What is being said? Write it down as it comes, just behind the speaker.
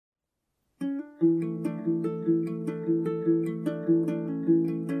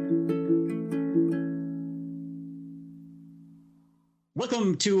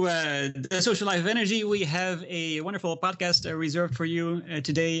welcome to the Social Life of Energy. We have a wonderful podcast reserved for you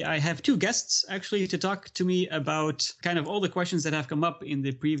today. I have two guests actually to talk to me about kind of all the questions that have come up in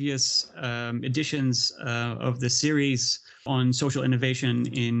the previous editions of the series on social innovation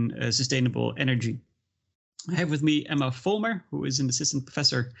in sustainable energy. I have with me Emma Volmer, who is an assistant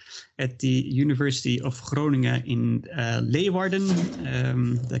professor at the University of Groningen in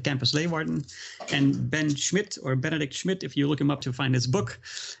Leeuwarden, the campus Leeuwarden, and Ben Schmidt, or Benedict Schmidt, if you look him up to find his book,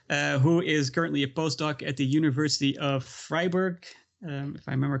 who is currently a postdoc at the University of Freiburg, if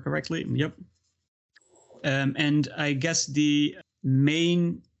I remember correctly. Yep. And I guess the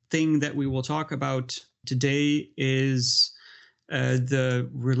main thing that we will talk about today is the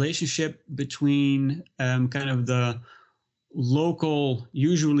relationship between kind of the local,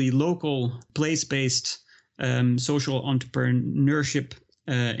 usually local place-based social entrepreneurship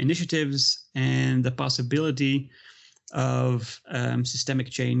initiatives and the possibility of systemic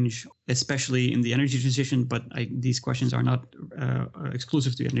change, especially in the energy transition. But these questions are not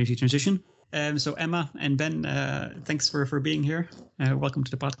exclusive to the energy transition. So Emma and Ben, thanks for being here. Welcome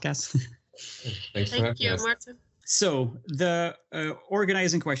to the podcast. Thanks for having us. Martin. So the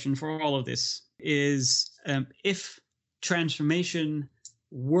organizing question for all of this is if transformation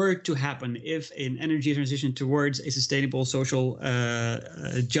were to happen, if an energy transition towards a sustainable, social,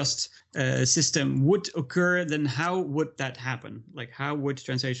 just system would occur, then how would that happen? Like, how would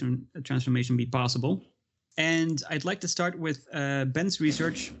transformation be possible? And I'd like to start with Ben's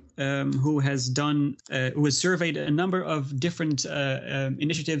research, who has surveyed a number of different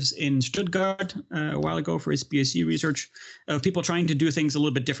initiatives in Stuttgart a while ago for his PhD research of people trying to do things a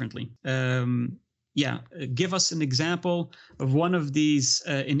little bit differently. Give us an example of one of these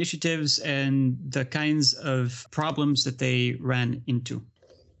initiatives and the kinds of problems that they ran into.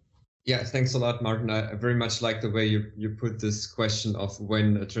 Yeah, thanks a lot, Martin. I very much like the way you put this question of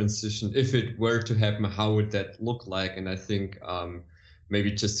when a transition, if it were to happen, how would that look like? And I think maybe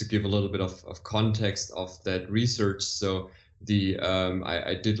just to give a little bit of context of that research. So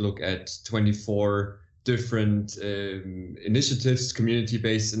I did look at 24 different initiatives,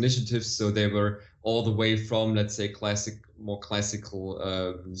 community-based initiatives. So they were all the way from, let's say, more classical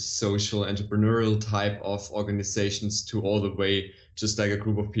social entrepreneurial type of organizations to all the way just like a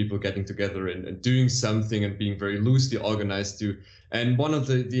group of people getting together and doing something and being very loosely organized to. And one of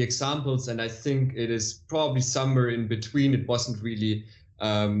the examples, and I think it is probably somewhere in between, it wasn't really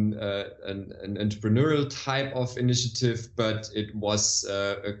an entrepreneurial type of initiative, but it was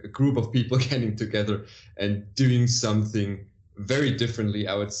a group of people getting together and doing something very differently,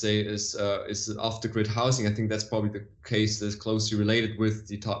 I would say, is off-the-grid housing. I think that's probably the case that's closely related with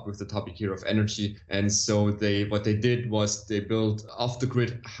the topic here of energy. And so what they did was they built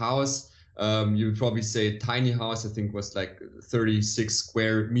off-the-grid house. You would probably say tiny house. I think was like 36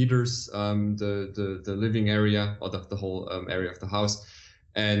 square meters. The living area or the whole area of the house.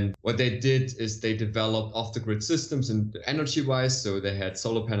 And what they did is they developed off-the-grid systems and energy-wise. So they had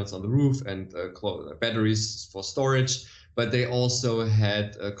solar panels on the roof and batteries for storage. But they also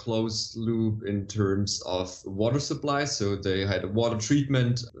had a closed loop in terms of water supply. So they had a water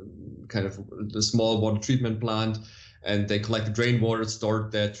treatment, kind of the small water treatment plant, and they collected rainwater,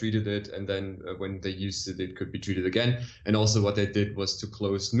 stored that, treated it, and then when they used it, it could be treated again. And also what they did was to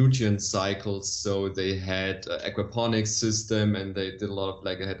close nutrient cycles. So they had an aquaponics system, and they did a lot of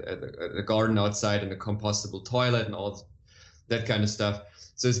had a garden outside and a compostable toilet and all that kind of stuff.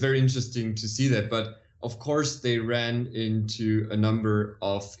 So it's very interesting to see that. But of course, they ran into a number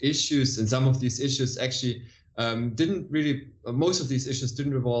of issues, and some of these issues actually most of these issues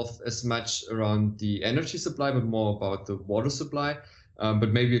didn't revolve as much around the energy supply, but more about the water supply.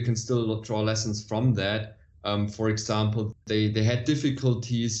 But maybe you can still draw lessons from that. For example, they had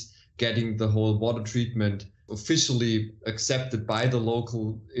difficulties getting the whole water treatment officially accepted by the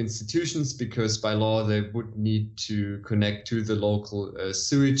local institutions, because by law they would need to connect to the local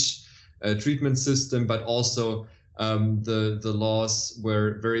sewage treatment system, but also the laws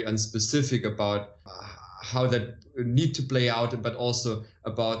were very unspecific about how that need to play out, but also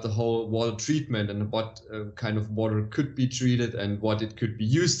about the whole water treatment and what kind of water could be treated and what it could be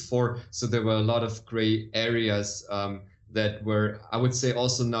used for. So there were a lot of gray areas that were, I would say,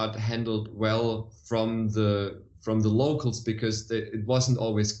 also not handled well from the locals, because it wasn't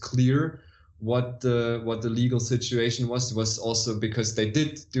always clear what the legal situation was. It was also because they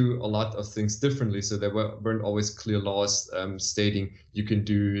did do a lot of things differently. So there weren't always clear laws stating you can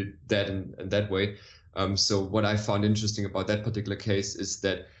do that and that way. So what I found interesting about that particular case is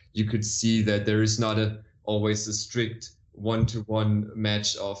that you could see that there is not always a strict one-to-one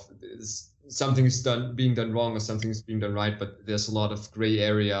match of something is being done wrong or something is being done right, but there's a lot of gray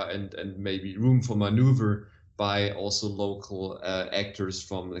area and maybe room for maneuver by also local actors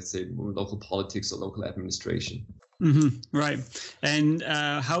from, let's say, local politics or local administration. Right. And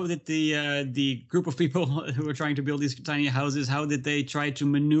how did the group of people who were trying to build these tiny houses, how did they try to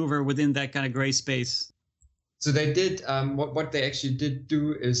maneuver within that kind of gray space? So they did, what they actually did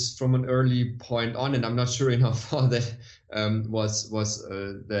do is from an early point on, and I'm not sure how far that was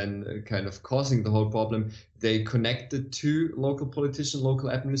then kind of causing the whole problem, they connected to local politicians,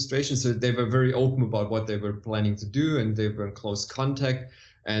 local administration. So they were very open about what they were planning to do, and they were in close contact.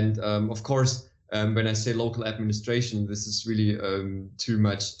 And of course, when I say local administration, this is really too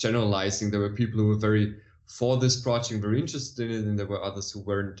much generalizing. There were people who were very for this project, very interested in it, and there were others who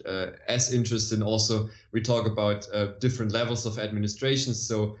weren't as interested. And also, we talk about different levels of administration.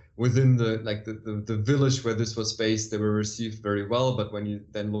 So within the village where this was based, they were received very well. But when you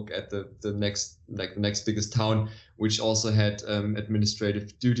then look at the next biggest town, which also had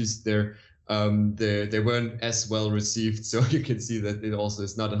administrative duties there, they weren't as well received. So you can see that it also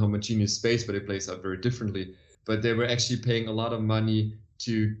is not a homogeneous space, but it plays out very differently. But they were actually paying a lot of money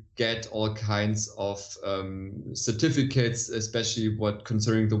to get all kinds of certificates, especially what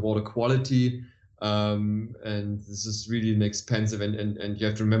concerning the water quality. And this is really inexpensive. And you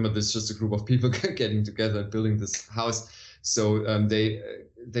have to remember, there's just a group of people getting together and building this house. So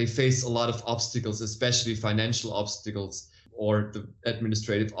they face a lot of obstacles, especially financial obstacles, or the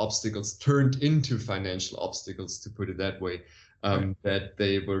administrative obstacles turned into financial obstacles, to put it that way. That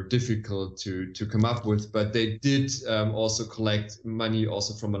they were difficult to come up with, but they did also collect money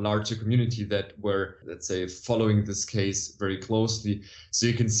also from a larger community that were, let's say, following this case very closely. So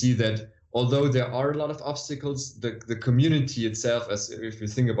you can see that although there are a lot of obstacles, the community itself, as if you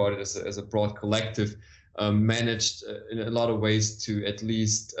think about it as a broad collective, managed in a lot of ways to at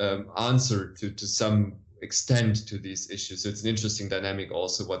least answer to some extent to these issues. So it's an interesting dynamic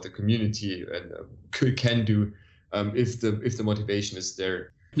also what the community can do if the motivation is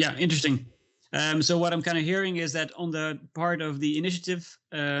there. Yeah, interesting. So what I'm kind of hearing is that on the part of the initiative,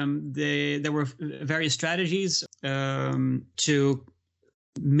 there were various strategies to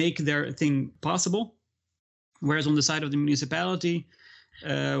make their thing possible. Whereas on the side of the municipality,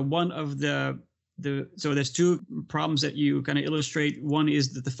 one of so there's two problems that you kind of illustrate. One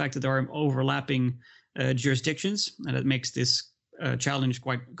is that the fact that there are overlapping jurisdictions, and that makes this challenge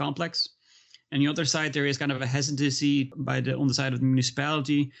quite complex. And the other side, there is kind of a hesitancy on the side of the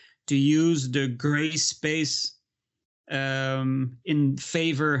municipality to use the gray space in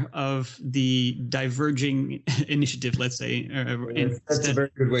favor of the diverging initiative, let's say. That's a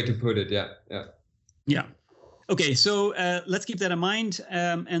very good way to put it. Yeah. Okay, so let's keep that in mind,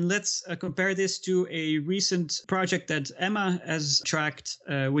 and let's compare this to a recent project that Emma has tracked,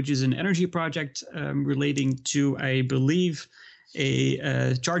 which is an energy project relating to, I believe,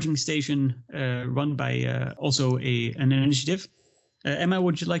 a charging station run by also an initiative. Emma,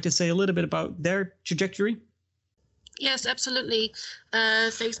 would you like to say a little bit about their trajectory? Yes, absolutely.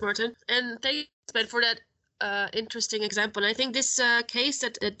 Thanks, Martin. And thanks, Ben, for that interesting example. And I think this case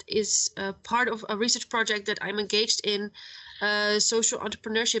that is part of a research project that I'm engaged in, social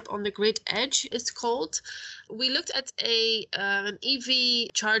entrepreneurship on the grid edge, it's called. We looked at an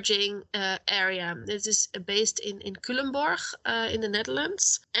EV charging area. This is based in Culemborg in the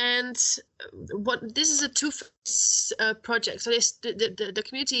Netherlands. And this is a two-phase project. So the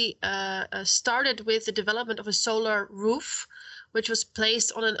community started with the development of a solar roof, which was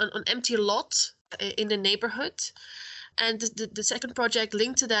placed on an empty lot in the neighborhood. And the second project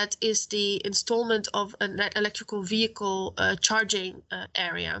linked to that is the installment of an electrical vehicle charging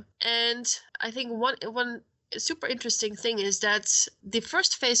area. And I think one super interesting thing is that the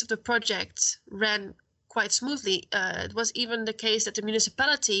first phase of the project ran quite smoothly. It was even the case that the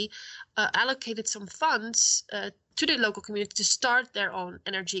municipality allocated some funds to the local community to start their own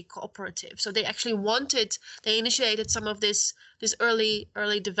energy cooperative. So they actually they initiated some of this early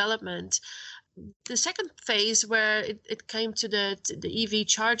development. The second phase, where it came to the EV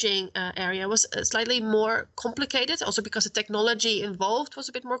charging area, was slightly more complicated, also because the technology involved was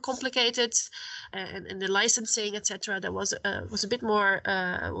a bit more complicated, and the licensing, etc. There was a bit more,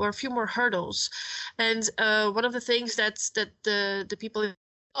 or a few more hurdles. And one of the things that the people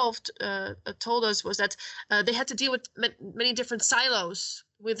involved told us was that they had to deal with many different silos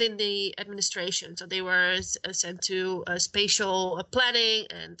within the administration. So they were sent to spatial planning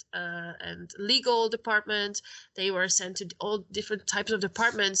and legal department. They were sent to all different types of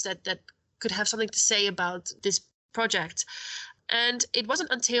departments that could have something to say about this project. And it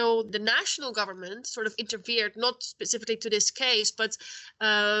wasn't until the national government sort of interfered, not specifically to this case, but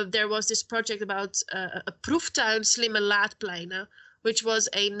there was this project about a proeftuin slimme laadpleinen, which was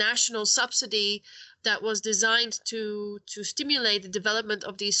a national subsidy that was designed to stimulate the development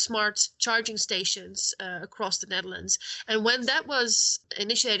of these smart charging stations across the Netherlands. And when that was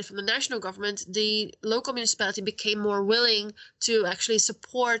initiated from the national government, the local municipality became more willing to actually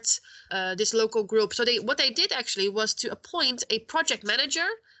support this local group. So what they did actually was to appoint a project manager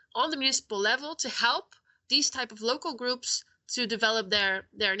on the municipal level to help these type of local groups to develop their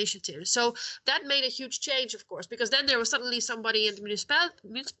initiatives. So that made a huge change, of course, because then there was suddenly somebody at the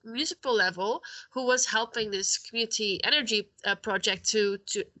municipal level who was helping this community energy project to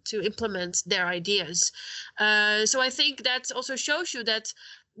implement their ideas. So I think that also shows you that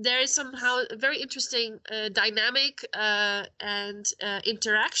there is somehow a very interesting dynamic and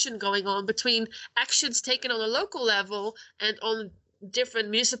interaction going on between actions taken on a local level and on different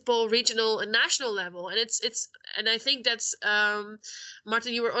municipal, regional, and national level. And I think that's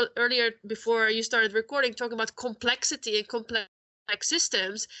Martin, you were earlier before you started recording talking about complexity and complex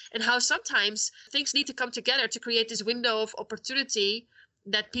systems and how sometimes things need to come together to create this window of opportunity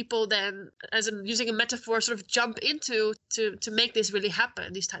that people then, using a metaphor, sort of jump into to make this really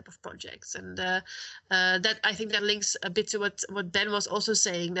happen, these type of projects. And that, I think that links a bit to what Ben was also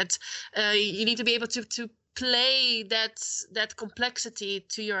saying, that you need to be able to play that complexity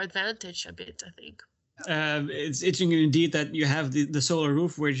to your advantage a bit, I think. It's interesting indeed that you have the solar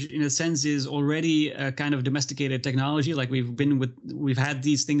roof, which in a sense is already a kind of domesticated technology. Like we've had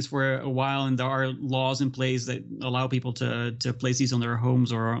these things for a while, and there are laws in place that allow people to place these on their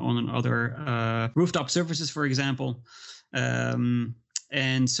homes or on other rooftop surfaces, for example.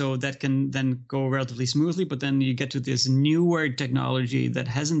 And so that can then go relatively smoothly, but then you get to this newer technology that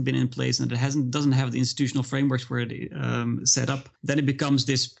hasn't been in place and that doesn't have the institutional frameworks for it set up. Then it becomes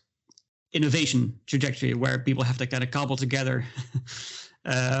this innovation trajectory where people have to kind of cobble together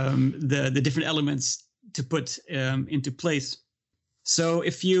the different elements to put into place. So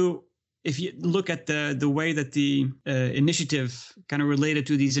if you look at the way that the initiative kind of related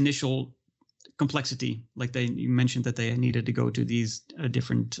to these initial complexity, like you mentioned that they needed to go to these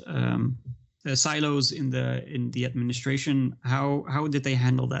different silos in the administration. How did they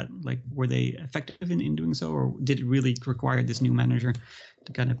handle that? Like, were they effective in doing so, or did it really require this new manager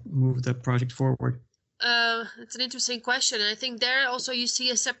to kind of move the project forward? It's an interesting question. And I think there also you see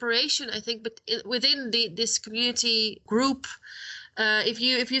a separation, I think, but within this community group, if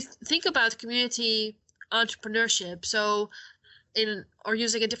you think about community entrepreneurship, so or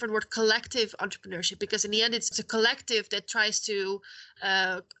using a different word, collective entrepreneurship, because in the end it's a collective that tries to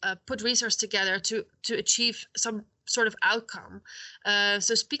put resources together to achieve some sort of outcome.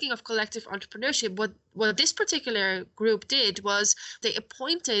 So speaking of collective entrepreneurship, what this particular group did was they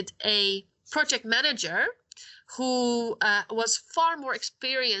appointed a project manager who was far more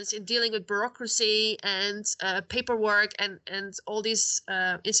experienced in dealing with bureaucracy and paperwork and all these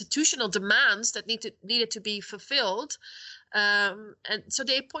institutional demands that needed to be fulfilled. And so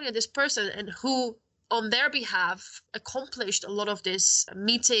they appointed this person, and who on their behalf accomplished a lot of this,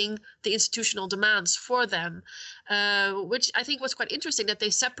 meeting the institutional demands for them, which I think was quite interesting, that they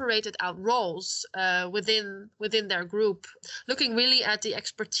separated out roles within their group, looking really at the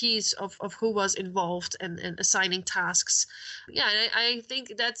expertise of who was involved and assigning tasks. Yeah, and I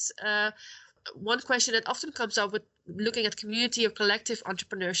think that's one question that often comes up with looking at community or collective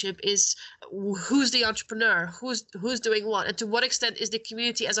entrepreneurship is who's the entrepreneur, who's doing what, and to what extent is the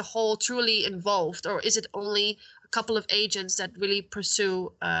community as a whole truly involved, or is it only a couple of agents that really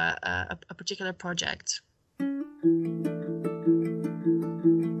pursue a particular project?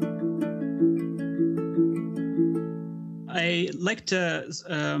 I like to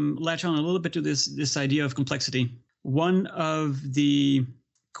latch on a little bit to this idea of complexity. One of the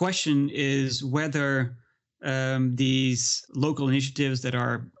question is whether these local initiatives that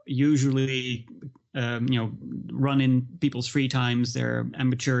are usually run in people's free times, they're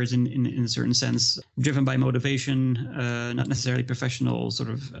amateurs in a certain sense, driven by motivation, not necessarily professional sort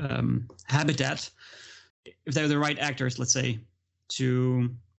of habitat. If they're the right actors, let's say, to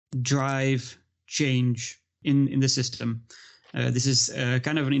drive change in the system. This is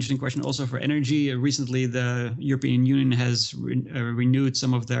kind of an interesting question also for energy. Recently, the European Union has renewed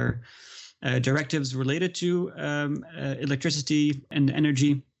some of their directives related to electricity and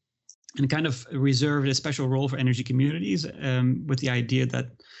energy, and kind of reserved a special role for energy communities, with the idea that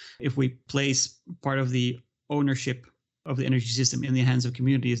if we place part of the ownership of the energy system in the hands of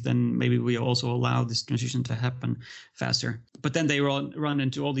communities, then maybe we also allow this transition to happen faster. But then they run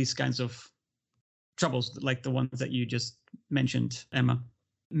into all these kinds of troubles like the ones that you just mentioned, Emma.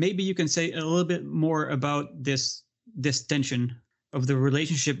 Maybe you can say a little bit more about this tension of the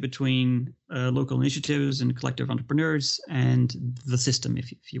relationship between local initiatives and collective entrepreneurs and the system,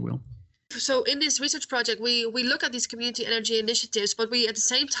 if you will. So in this research project, we look at these community energy initiatives, but we at the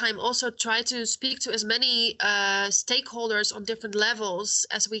same time also try to speak to as many stakeholders on different levels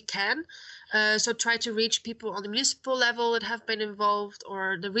as we can. So try to reach people on the municipal level that have been involved,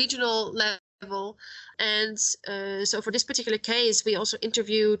 or the regional level. And so for this particular case, we also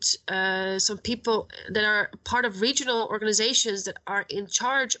interviewed some people that are part of regional organizations that are in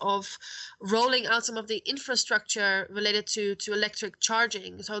charge of rolling out some of the infrastructure related to electric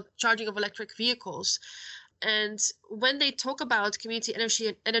charging, so charging of electric vehicles. And when they talk about community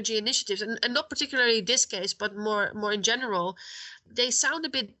energy initiatives, and not particularly this case, but more in general, they sound a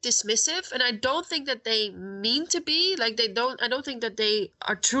bit dismissive. And I don't think that they mean to be. I don't think that they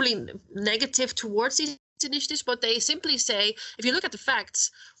are truly negative towards these initiatives, but they simply say, if you look at the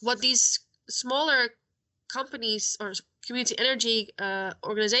facts, what these smaller companies or community energy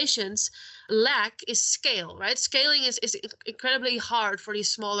organizations lack is scale, right? Scaling is incredibly hard for these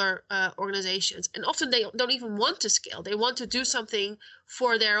smaller organizations. And often they don't even want to scale. They want to do something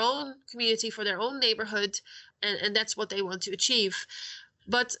for their own community, for their own neighborhood, and that's what they want to achieve.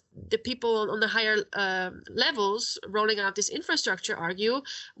 But the people on the higher levels rolling out this infrastructure argue,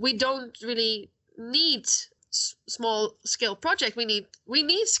 we don't really need small scale project. We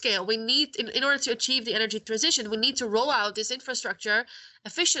need scale. We need, in order to achieve the energy transition, we need to roll out this infrastructure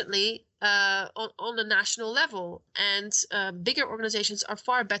efficiently on the national level. And bigger organizations are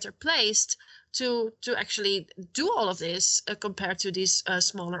far better placed to actually do all of this compared to these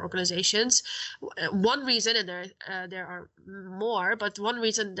smaller organizations. One reason, and there are more, but one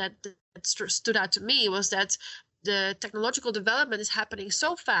reason that stood out to me was that the technological development is happening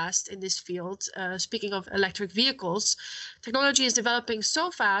so fast in this field. Speaking of electric vehicles, technology is developing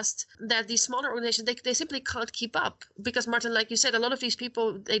so fast that these smaller organizations, they simply can't keep up. Because Martin, like you said, a lot of these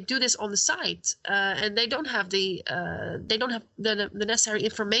people, they do this on the side, and they don't have the necessary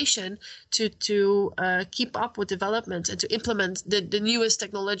information to keep up with development and to implement the newest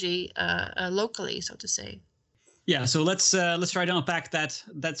technology locally, so to say. Yeah, so let's try to unpack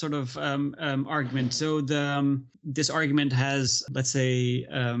that sort of argument. So this argument has, let's say,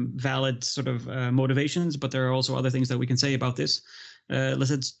 valid sort of motivations, but there are also other things that we can say about this.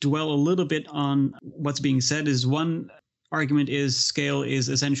 Let's dwell a little bit on what's being said. Is one argument is scale is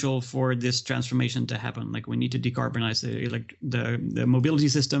essential for this transformation to happen. Like, we need to decarbonize the mobility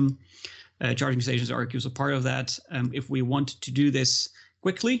system. Charging stations are a part of that. If we want to do this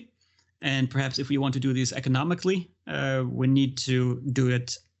quickly, and perhaps if we want to do this economically, we need to do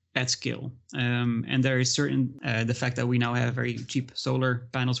it at scale. And there is the fact that we now have very cheap solar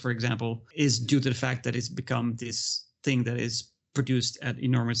panels, for example, is due to the fact that it's become this thing that is produced at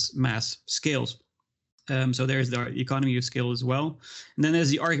enormous mass scales. So there's the economy of scale as well. And then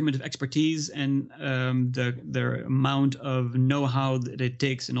there's the argument of expertise and the amount of know-how that it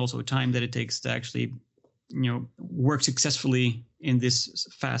takes, and also time that it takes to actually work successfully in this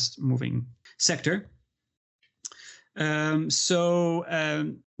fast-moving sector. So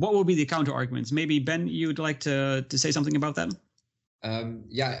what will be the counter arguments? Maybe Ben, you'd like to say something about that?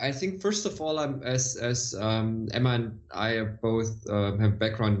 Yeah, I think first of all, as Emma and I both have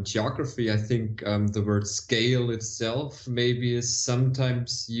background in geography, I think the word scale itself maybe is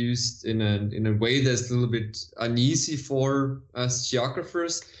sometimes used in a way that's a little bit uneasy for us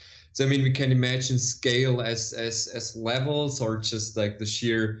geographers. So I mean, we can imagine scale as levels, or just like the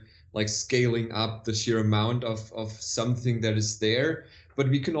sheer, like scaling up the sheer amount of something that is there. But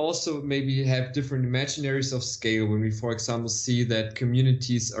we can also maybe have different imaginaries of scale when we, for example, see that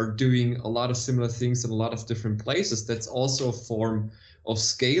communities are doing a lot of similar things in a lot of different places. That's also a form of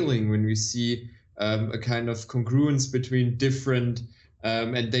scaling, when we see a kind of congruence between different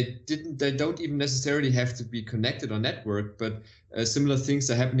and they don't even necessarily have to be connected or networked, but similar things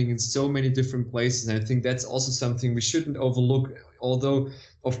are happening in so many different places. And I think that's also something we shouldn't overlook, although,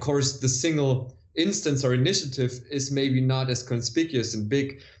 of course, the single instance or initiative is maybe not as conspicuous and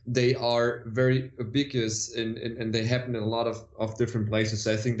big. They are very ubiquitous and they happen in a lot of different places.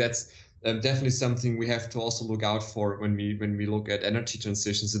 So I think that's definitely something we have to also look out for when we look at energy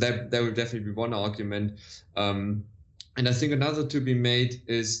transition. So that would definitely be one argument. And I think another to be made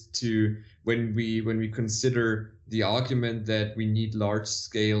is when we consider the argument that we need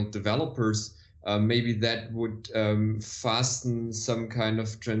large-scale developers, maybe that would fasten some kind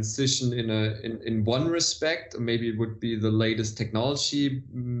of transition in one respect. Maybe it would be the latest technology.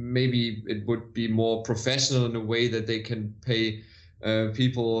 Maybe it would be more professional in a way that they can pay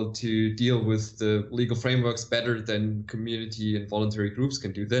people to deal with the legal frameworks better than community and voluntary groups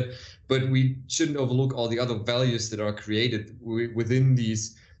can do that. But we shouldn't overlook all the other values that are created within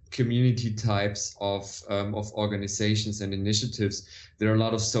these community types of organizations and initiatives. There are a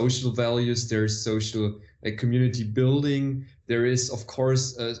lot of social values. There's social community building. There is, of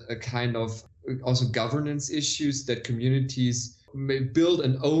course, a kind of also governance issues that communities may build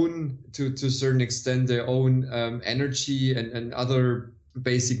and own to a certain extent their own energy and other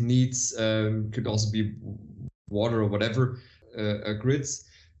basic needs, could also be water or whatever, grids.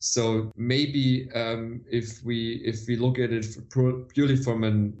 So maybe if we look at it purely from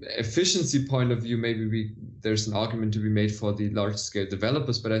an efficiency point of view, maybe there's an argument to be made for the large scale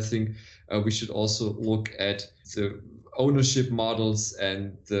developers, but I think we should also look at the ownership models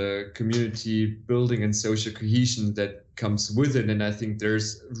and the community building and social cohesion that comes with it. And I think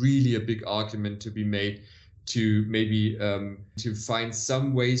there's really a big argument to be made to maybe to find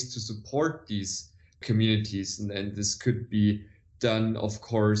some ways to support these communities, and this could be done, of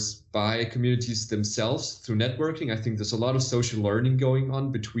course, by communities themselves through networking. I think there's a lot of social learning going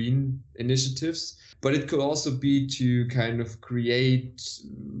on between initiatives, but it could also be to kind of create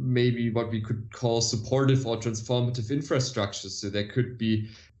maybe what we could call supportive or transformative infrastructures. So there could be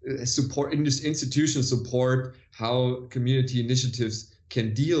support, institutional support, how community initiatives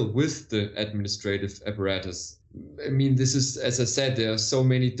can deal with the administrative apparatus. I mean, this is, as I said, there are so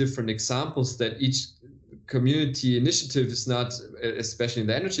many different examples that each community initiative is not, especially in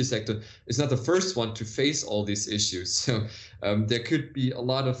the energy sector, is not the first one to face all these issues. So there could be a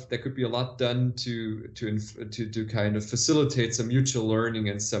lot done to kind of facilitate some mutual learning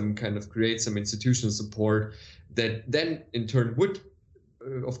and some kind of create some institutional support that then in turn would,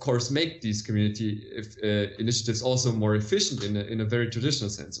 of course, make these community initiatives also more efficient in a very traditional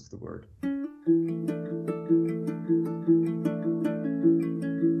sense of the word.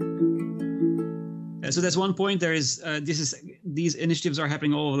 So that's one point. There is these initiatives are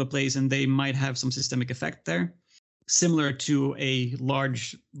happening all over the place, and they might have some systemic effect there, similar to a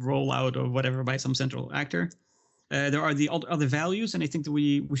large rollout or whatever by some central actor. There are the other values, and I think that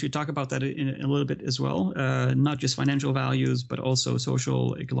we should talk about that in a little bit as well. Not just financial values, but also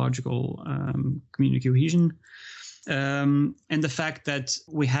social, ecological, community cohesion. And the fact that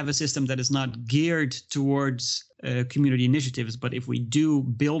we have a system that is not geared towards community initiatives, but if we do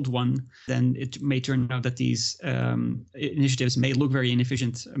build one, then it may turn out that these initiatives may look very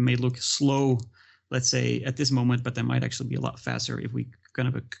inefficient, may look slow, let's say, at this moment, but they might actually be a lot faster if we kind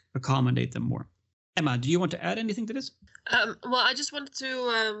of accommodate them more. Emma, do you want to add anything to this? Well, I just wanted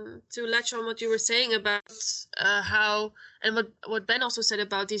to latch on what you were saying about how, and what Ben also said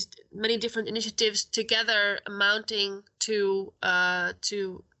about these many different initiatives together amounting to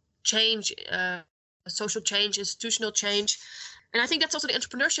change, social change, institutional change. And I think that's also the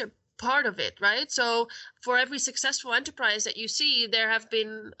entrepreneurship part of it, right? So for every successful enterprise that you see, there have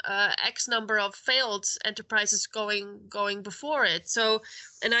been X number of failed enterprises going before it. So,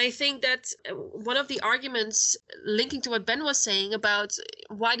 and I think that one of the arguments linking to what Ben was saying about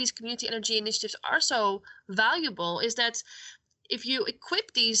why these community energy initiatives are so valuable is that if you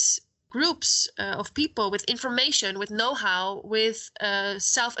equip these groups of people with information, with know-how, with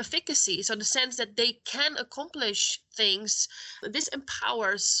self-efficacy, so the sense that they can accomplish things, this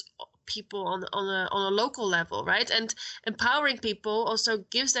empowers people on a local level, right? And empowering people also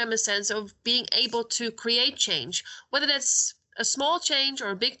gives them a sense of being able to create change, whether that's a small change or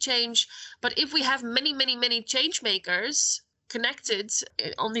a big change. But if we have many change makers connected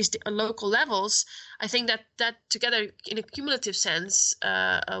on these local levels, I think that together in a cumulative sense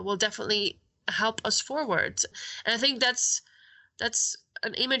will definitely help us forward. And I think that's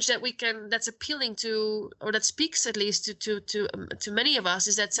an image that that's appealing to, or that speaks at least to many of us,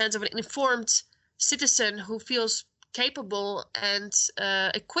 is that sense of an informed citizen who feels capable and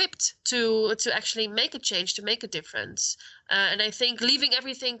equipped to actually make a change, to make a difference. And I think leaving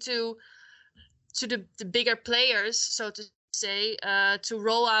everything to the bigger players, so to say, to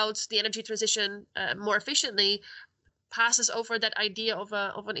roll out the energy transition more efficiently, passes over that idea of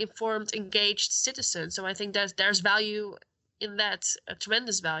an informed, engaged citizen. So I think there's value in that, a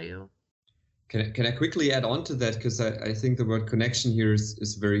tremendous value. Can I quickly add on to that, because I think the word connection here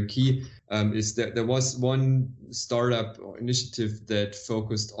is very key. Is that there was one startup or initiative that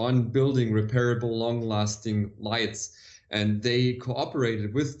focused on building repairable, long-lasting lights, and they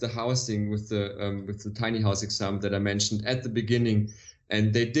cooperated with the housing, with the tiny house example that I mentioned at the beginning,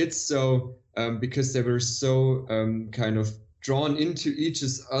 and they did so because they were so kind of drawn into each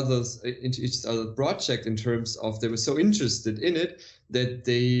other's project in terms of they were so interested in it that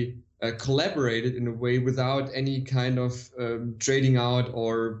they collaborated in a way without any kind of trading out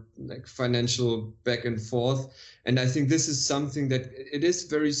or like financial back and forth. And I think this is something that it is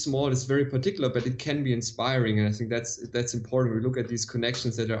very small, it's very particular, but it can be inspiring. And I think that's important. We look at these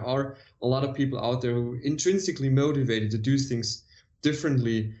connections that there are a lot of people out there who are intrinsically motivated to do things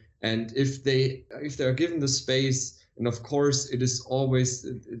differently. And if they are given the space, and of course, it always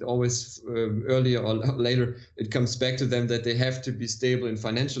earlier or later, it comes back to them that they have to be stable in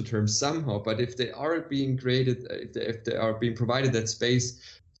financial terms somehow. But if they are being created, if they are being provided that space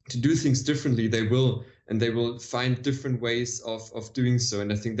to do things differently, they will. And they will find different ways of doing so.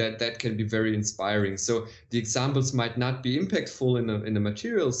 And I think that can be very inspiring. So the examples might not be impactful in a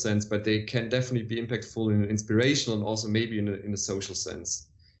material sense, but they can definitely be impactful in an inspirational and also maybe in a social sense.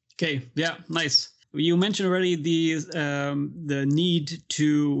 Okay, yeah, nice. You mentioned already the need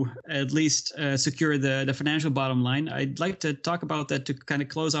to at least secure the financial bottom line. I'd like to talk about that to kind of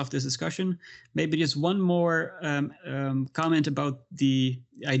close off this discussion. Maybe just one more comment about the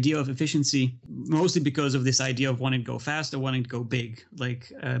idea of efficiency, mostly because of this idea of wanting to go fast or wanting to go big.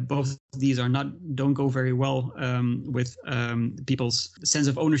 Like both of these don't go very well with people's sense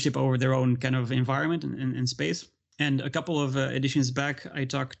of ownership over their own kind of environment and space. And a couple of editions back, I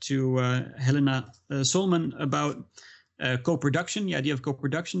talked to Helena Solman about co-production, the idea of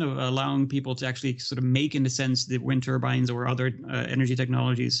co-production, of allowing people to actually sort of make, in a sense, the wind turbines or other energy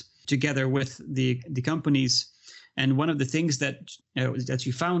technologies together with the companies. And one of the things that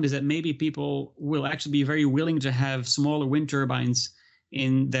you found is that maybe people will actually be very willing to have smaller wind turbines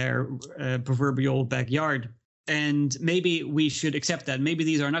in their proverbial backyard. And maybe we should accept that. Maybe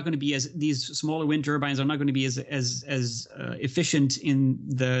these smaller wind turbines are not going to be as efficient in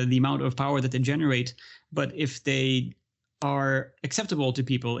the amount of power that they generate. But if they are acceptable to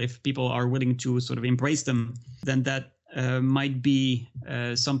people, if people are willing to sort of embrace them, then that might be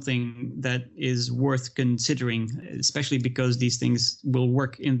something that is worth considering, especially because these things will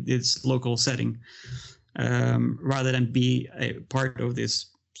work in this local setting rather than be a part of this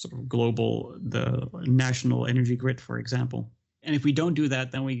sort of the national energy grid, for example. And if we don't do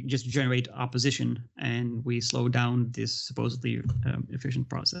that, then we just generate opposition and we slow down this supposedly efficient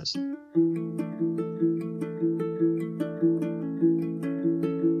process.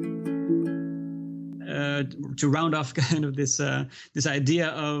 To round off kind of this idea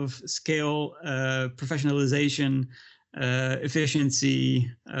of scale, professionalization,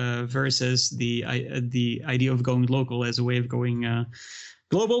 efficiency versus the idea of going local as a way of going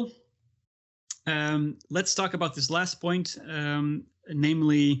global. Let's talk about this last point,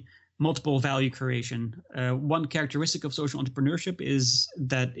 namely multiple value creation. One characteristic of social entrepreneurship is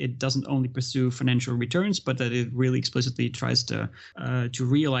that it doesn't only pursue financial returns, but that it really explicitly tries to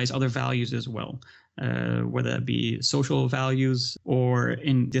realize other values as well, whether that be social values or,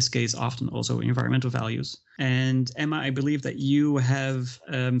 in this case, often also environmental values. And Emma, I believe that you have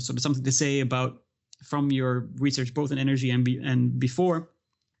sort of something to say about, from your research, both in energy and before,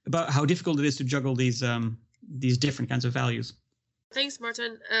 about how difficult it is to juggle these different kinds of values. Thanks,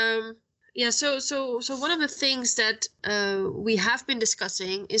 Martin. So one of the things that we have been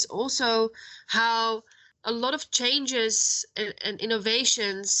discussing is also how a lot of changes and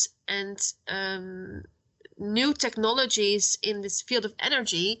innovations and new technologies in this field of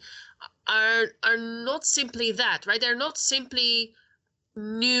energy are not simply that, right? They're not simply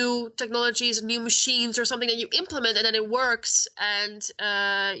new technologies, new machines or something that you implement and then it works and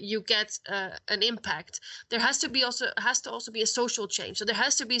you get an impact. There has to also be a social change. So there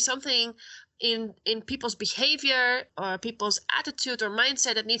has to be something in people's behavior or people's attitude or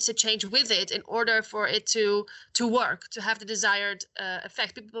mindset that needs to change with it in order for it to work, to have the desired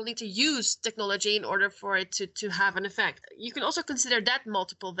effect. People need to use technology in order for it to have an effect. You can also consider that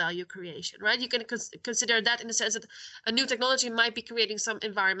multiple value creation, right? You can consider that in the sense that a new technology might be creating some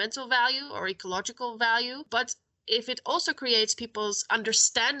environmental value or ecological value, but if it also creates people's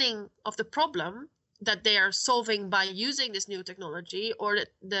understanding of the problem that they are solving by using this new technology, or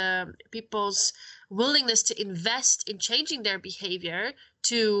the people's willingness to invest in changing their behavior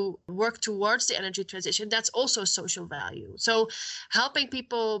to work towards the energy transition, that's also social value. So helping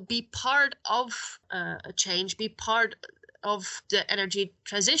people be part of a change, be part of the energy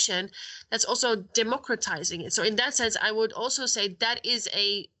transition, that's also democratizing it. So in that sense, I would also say that is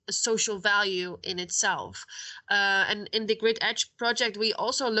a social value in itself. And in the Grid Edge project, we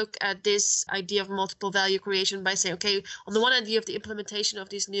also look at this idea of multiple value creation by saying, okay, on the one hand, you have the implementation of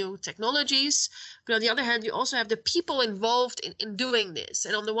these new technologies, but on the other hand, you also have the people involved in doing this.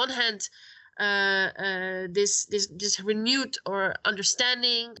 And on the one hand, this renewed or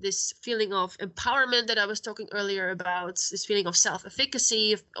understanding, this feeling of empowerment that I was talking earlier about, this feeling of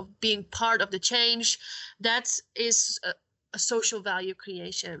self-efficacy, of being part of the change, that is a social value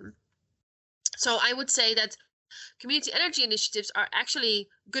creation. So I would say that community energy initiatives are actually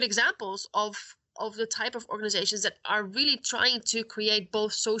good examples of the type of organizations that are really trying to create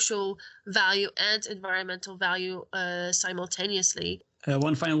both social value and environmental value simultaneously.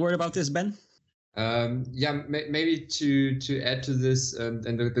 One final word about this, Ben? Maybe to add to this, and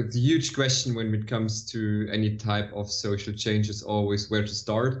the huge question when it comes to any type of social change is always where to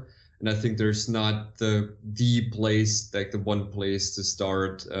start. And I think there's not the place, like the one place to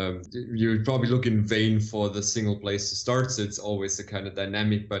start. You probably look in vain for the single place to start. So it's always a kind of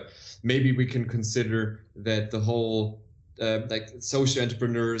dynamic, but maybe we can consider that the whole like social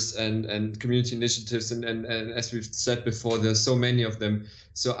entrepreneurs and community initiatives and as we've said before, there's so many of them.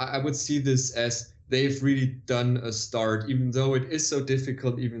 So I would see this as they've really done a start, even though it is so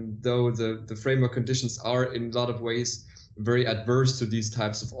difficult, even though the framework conditions are in a lot of ways very adverse to these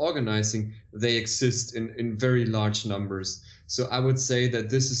types of organizing, they exist in very large numbers. So I would say that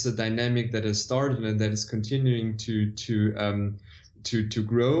this is a dynamic that has started and that is continuing to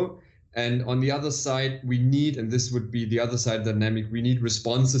grow. And on the other side, we need, and this would be the other side dynamic, we need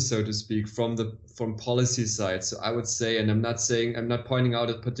responses, so to speak, from policy side. So I would say, and I'm not pointing out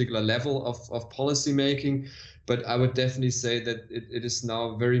a particular level of policy making, but I would definitely say that it is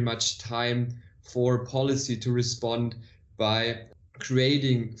now very much time for policy to respond by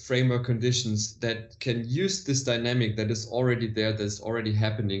creating framework conditions that can use this dynamic that is already there, that's already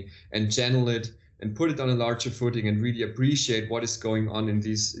happening, and channel it and put it on a larger footing and really appreciate what is going on in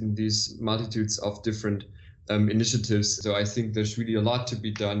these multitudes of different initiatives. So I think there's really a lot to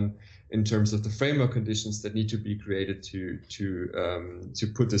be done in terms of the framework conditions that need to be created to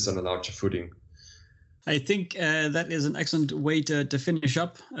put this on a larger footing. I think that is an excellent way to finish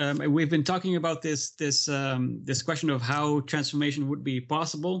up. We've been talking about this question of how transformation would be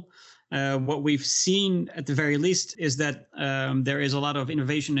possible. What we've seen at the very least is that there is a lot of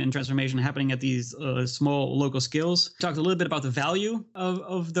innovation and transformation happening at these small local scales. We talked a little bit about the value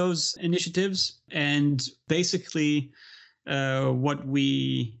of those initiatives, and basically what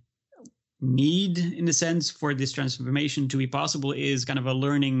we need, in a sense, for this transformation to be possible is kind of a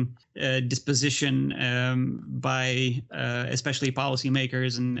learning disposition by especially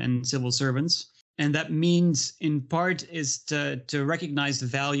policymakers and civil servants. And that means, in part, is to recognize the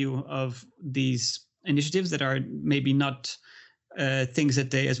value of these initiatives that are maybe not things that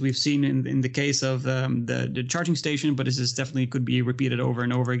they, as we've seen in the case of the charging station, but this is definitely could be repeated over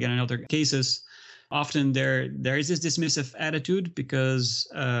and over again in other cases. Often there is this dismissive attitude because,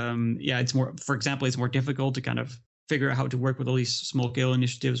 it's more, for example, it's more difficult to kind of figure out how to work with all these small scale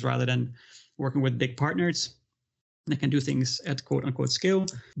initiatives rather than working with big partners that can do things at quote unquote scale.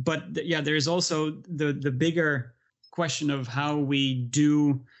 But there is also the bigger question of how we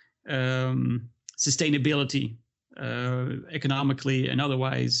do sustainability economically and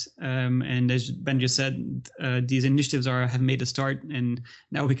otherwise. And as Ben just said, these initiatives have made a start, and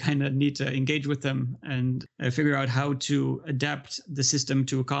now we kind of need to engage with them and figure out how to adapt the system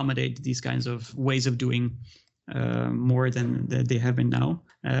to accommodate these kinds of ways of doing more than they have been now.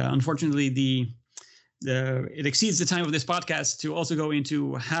 Unfortunately, it exceeds the time of this podcast to also go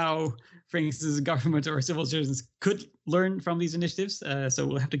into how, for instance, government or civil citizens could learn from these initiatives. So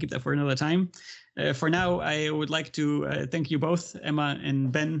we'll have to keep that for another time. For now, I would like to thank you both, Emma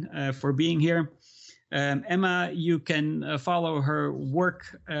and Ben, for being here. Emma, you can follow her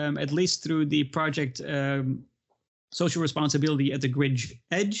work at least through the project Social Responsibility at the Grid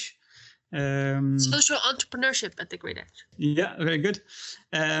Edge. Social entrepreneurship at the Grid Edge. Yeah, very good.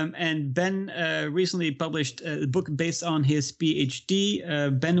 And Ben recently published a book based on his PhD.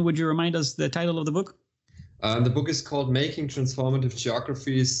 Ben, would you remind us the title of the book? The book is called Making Transformative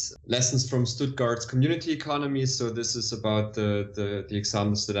Geographies, Lessons from Stuttgart's Community Economy. So this is about the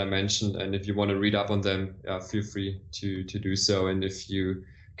examples that I mentioned. And if you want to read up on them, feel free to do so. And if you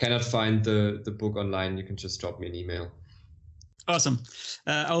cannot find the book online, you can just drop me an email. Awesome.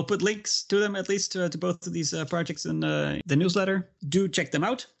 I'll put links to them, at least to both of these projects in the newsletter. Do check them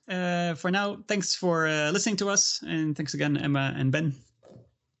out. For now, thanks for listening to us. And thanks again, Emma and Ben.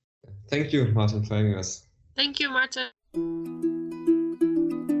 Thank you, Martin, for having us. Thank you, Martin.